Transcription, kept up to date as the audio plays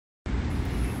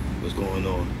What's going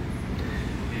on?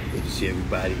 Good to see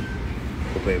everybody.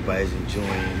 Hope everybody's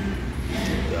enjoying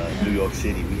New York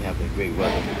City. We having great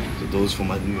weather. So those from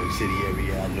my New York City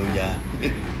area, I know y'all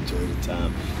enjoy the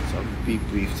time. So I'll be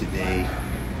brief today.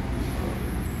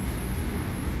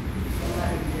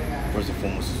 First and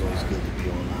foremost, it's always good to be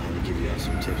online and give y'all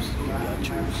some tips, give y'all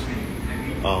tools.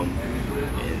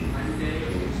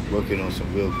 And working on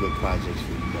some real good projects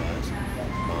for you guys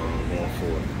going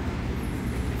forward.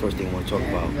 First thing I want to talk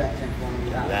about,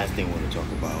 last thing I want to talk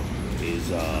about is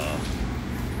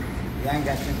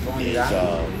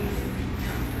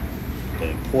the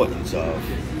importance of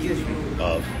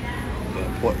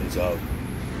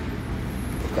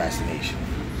procrastination.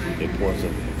 The importance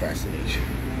of procrastination.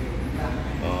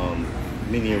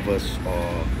 Many of us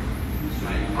are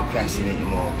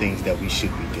procrastinating on things that we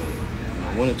should be doing. And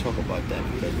I want to talk about that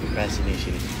because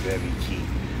procrastination is very key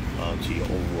to your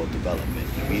overall development.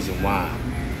 The reason why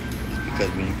is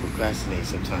because when you procrastinate,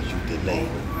 sometimes you delay.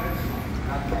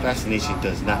 Procrastination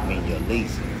does not mean you're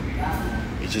lazy.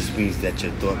 It just means that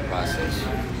your thought process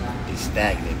is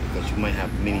stagnant because you might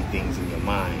have many things in your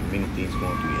mind, many things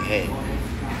going through your head.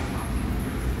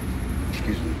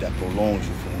 That prolongs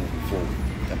you from moving forward.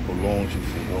 That prolongs you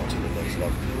from going to the next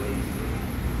level.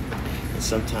 And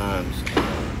sometimes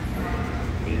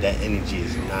when that energy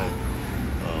is not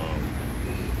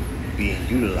being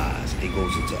utilized, it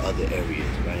goes into other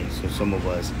areas, right? So some of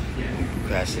us, we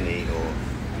procrastinate or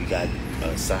we got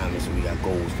assignments and we got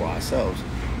goals for ourselves.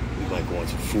 We might go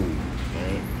into food,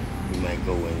 right? We might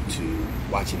go into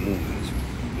watching movies,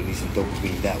 releasing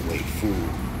dopamine that way, food,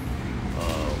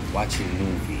 watching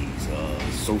movies,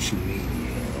 social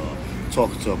media,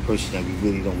 talking to a person that we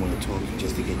really don't want to talk to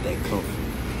just to get that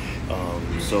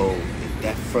comfort. So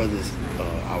that furthers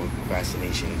our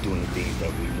procrastination and doing the things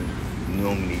that we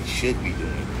normally should be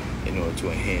doing in order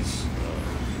to enhance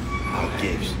our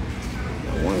gifts.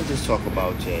 Now, I want to just talk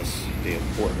about just the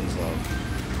importance of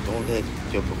don't let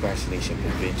your procrastination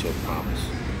prevent your promise,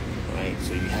 right?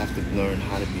 So you have to learn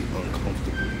how to be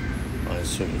uncomfortable in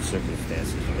certain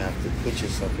circumstances. You have to put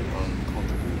yourself in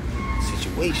uncomfortable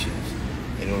situations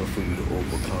in order for you to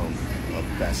overcome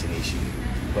procrastination.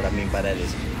 What I mean by that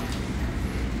is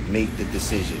make the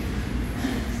decision,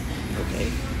 okay?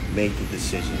 Make the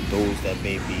decision. Those that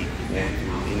may be going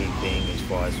through anything as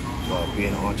far as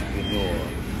being an entrepreneur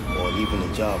or even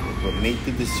a job, but make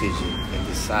the decision and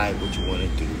decide what you want to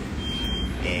do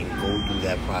and go through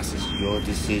that process. Your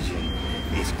decision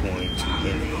is going to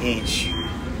enhance you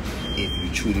if you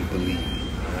truly believe it,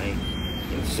 right?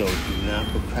 And so do not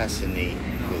procrastinate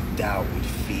with doubt, with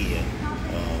fear,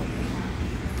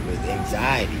 with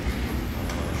anxiety,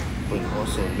 but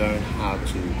also learn how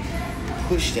to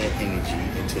push that energy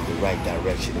into the right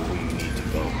direction of where you need to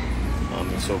go.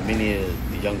 And so many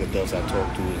of the young adults I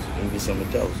talk to, is even some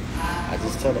adults, I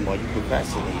just tell them, are you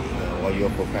procrastinating? While you're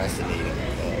procrastinating,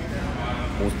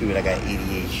 most people that got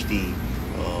ADHD,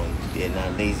 they're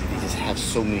not lazy. They just have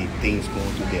so many things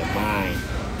going through their mind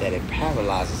that it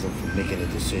paralyzes them from making a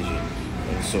decision.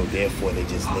 And so therefore they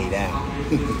just lay down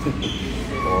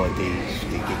or they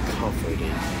get comforted,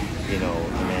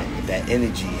 and that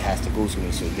energy has to go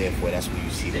somewhere. So therefore that's when you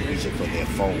see them reaching for their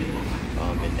phone.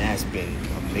 And that's been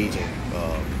a major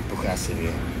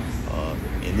procrastinator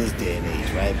in this day and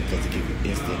age, right? Because it gives you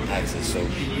instant access. So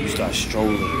you start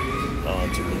strolling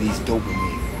to release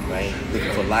dopamine, right?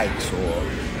 Looking for likes or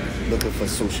looking for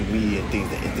social media things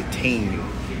that entertain you,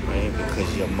 right?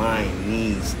 Because your mind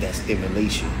needs that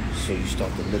stimulation. So you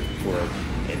start to look for it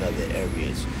in other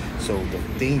areas. So the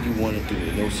thing you want to do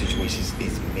in those situations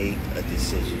is make a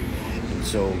decision. And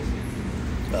so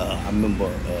I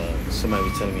remember somebody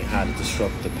was telling me how to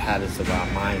disrupt the patterns of our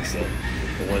mindset.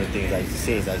 And one of the things I used to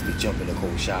say is I used to jump in a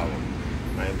cold shower,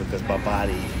 right? Because my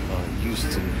body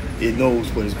it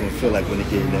knows what it's going to feel like when it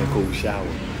gets in that cold shower.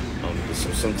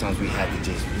 So sometimes we have to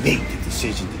just make the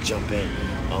decision to jump in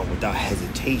without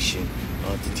hesitation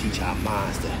to teach our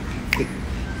minds to be quick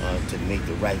to make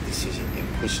the right decision and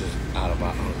push us out of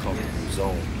our uncomfortable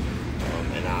zone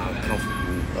and our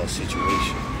uncomfortable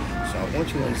situation. So I want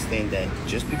you to understand that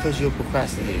just because you're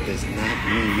procrastinating does not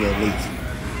mean you're lazy.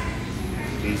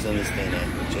 Please understand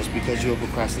that. Just because you're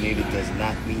procrastinating does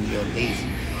not mean you're lazy.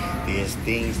 There's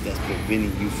things that's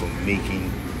preventing you from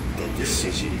making the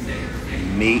decision.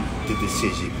 Make the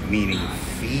decision, meaning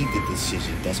feed the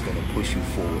decision that's going to push you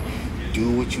forward.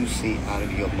 Do what you say out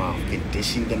of your mouth.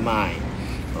 Condition the mind,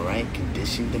 all right?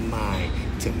 Condition the mind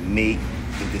to make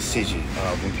the decision.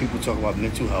 When people talk about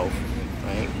mental health,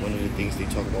 right? One of the things they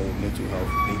talk about with mental health,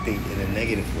 they think in a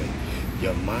negative way.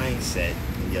 Your mindset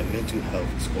and your mental health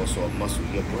is also a muscle.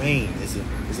 Your brain is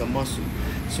a muscle.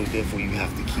 So therefore you have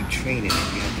to keep training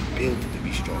it. You have to build it to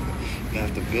be stronger. You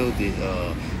have to build it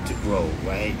to grow,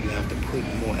 right? You have to put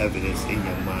more evidence in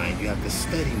your mind. You have to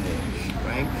study more,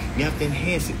 right? You have to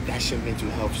enhance it. That's your mental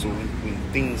health. So when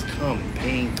things come,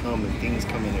 pain come, and things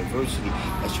come in adversity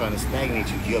that's trying to stagnate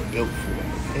you, you're built for it,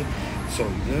 okay? So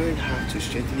learn how to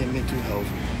strengthen your mental health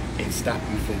and stop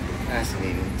you from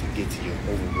procrastinating to get to your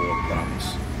overall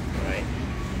promise. All right?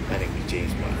 My name is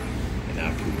James Motley, and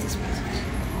I approve this message.